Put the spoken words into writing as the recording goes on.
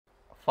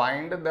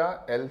Find the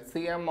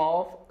LCM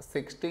of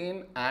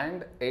 16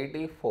 and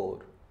 84.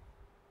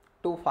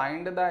 To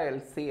find the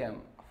LCM,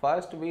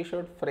 first we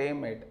should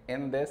frame it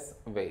in this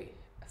way.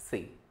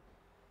 See,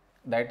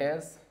 that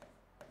is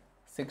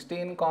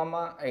 16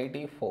 comma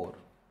 84.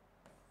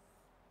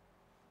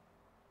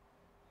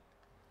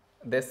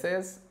 This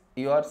is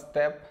your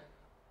step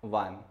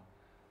 1.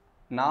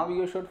 Now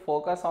you should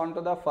focus on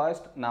to the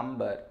first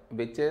number,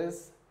 which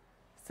is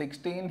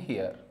 16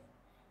 here.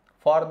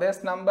 For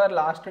this number,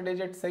 last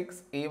digit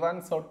 6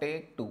 even, so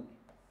take 2.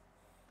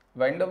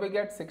 When do we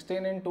get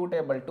 16 in 2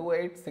 table? 2,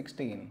 8,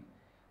 16.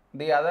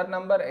 The other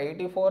number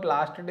 84,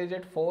 last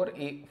digit 4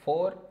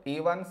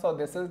 even, so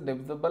this is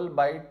divisible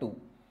by 2.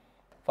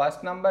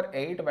 First number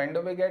 8, when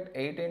do we get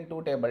 8 in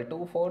 2 table?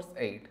 2 4s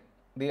 8.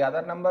 The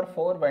other number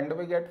 4, when do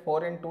we get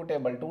 4 in 2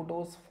 table? 2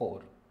 2s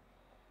 4.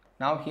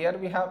 Now here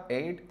we have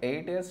 8,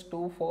 8 is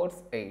 2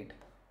 4s 8.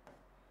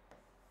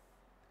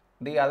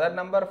 The other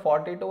number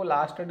 42,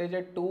 last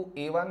digit 2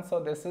 even, so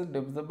this is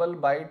divisible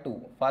by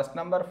 2. First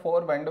number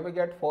 4, when do we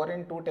get 4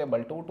 in 2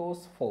 table? 2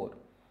 2s 4.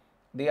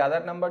 The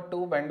other number 2,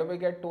 when do we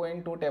get 2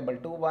 in 2 table?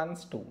 2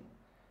 1s 2.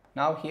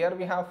 Now here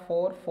we have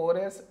 4, 4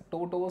 is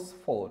 2 2s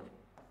 4.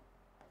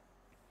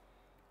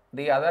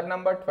 The other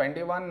number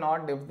 21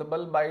 not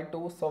divisible by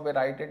 2, so we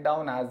write it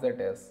down as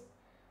it is.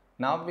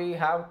 Now we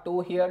have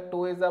 2 here,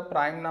 2 is a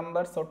prime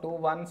number, so 2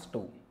 1s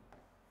 2.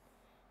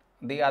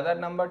 The other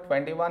number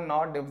 21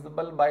 not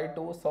divisible by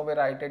 2, so we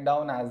write it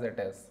down as it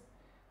is.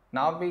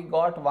 Now we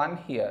got 1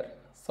 here,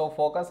 so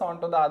focus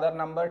on to the other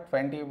number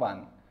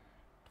 21.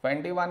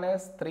 21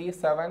 is 3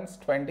 7s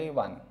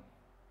 21.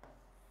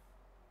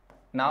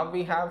 Now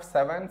we have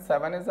 7,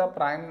 7 is a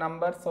prime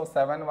number, so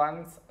 7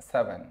 1s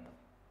 7.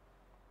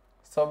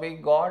 So we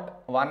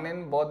got 1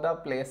 in both the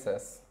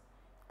places.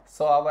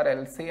 So our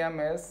LCM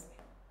is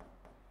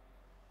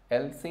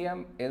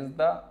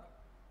the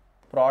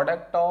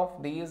product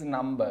of these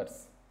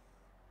numbers,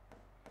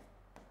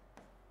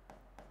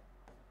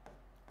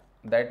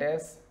 that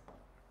is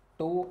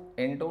 2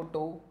 into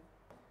 2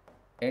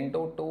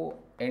 into 2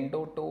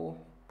 into 2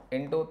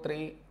 into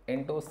 3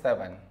 into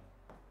 7.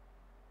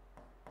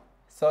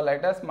 So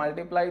let us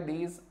multiply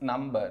these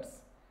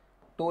numbers.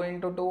 2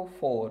 into 2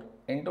 4,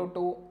 into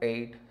 2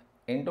 8,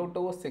 into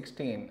 2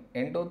 16,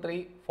 into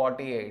 3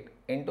 48,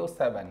 into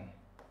 7.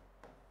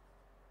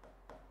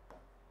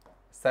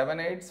 7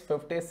 8s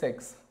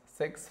 56,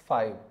 6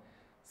 5,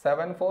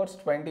 7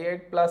 4s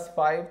 28 plus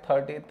 5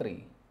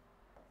 33.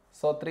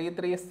 So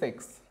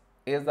 336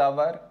 is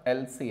our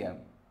LCM.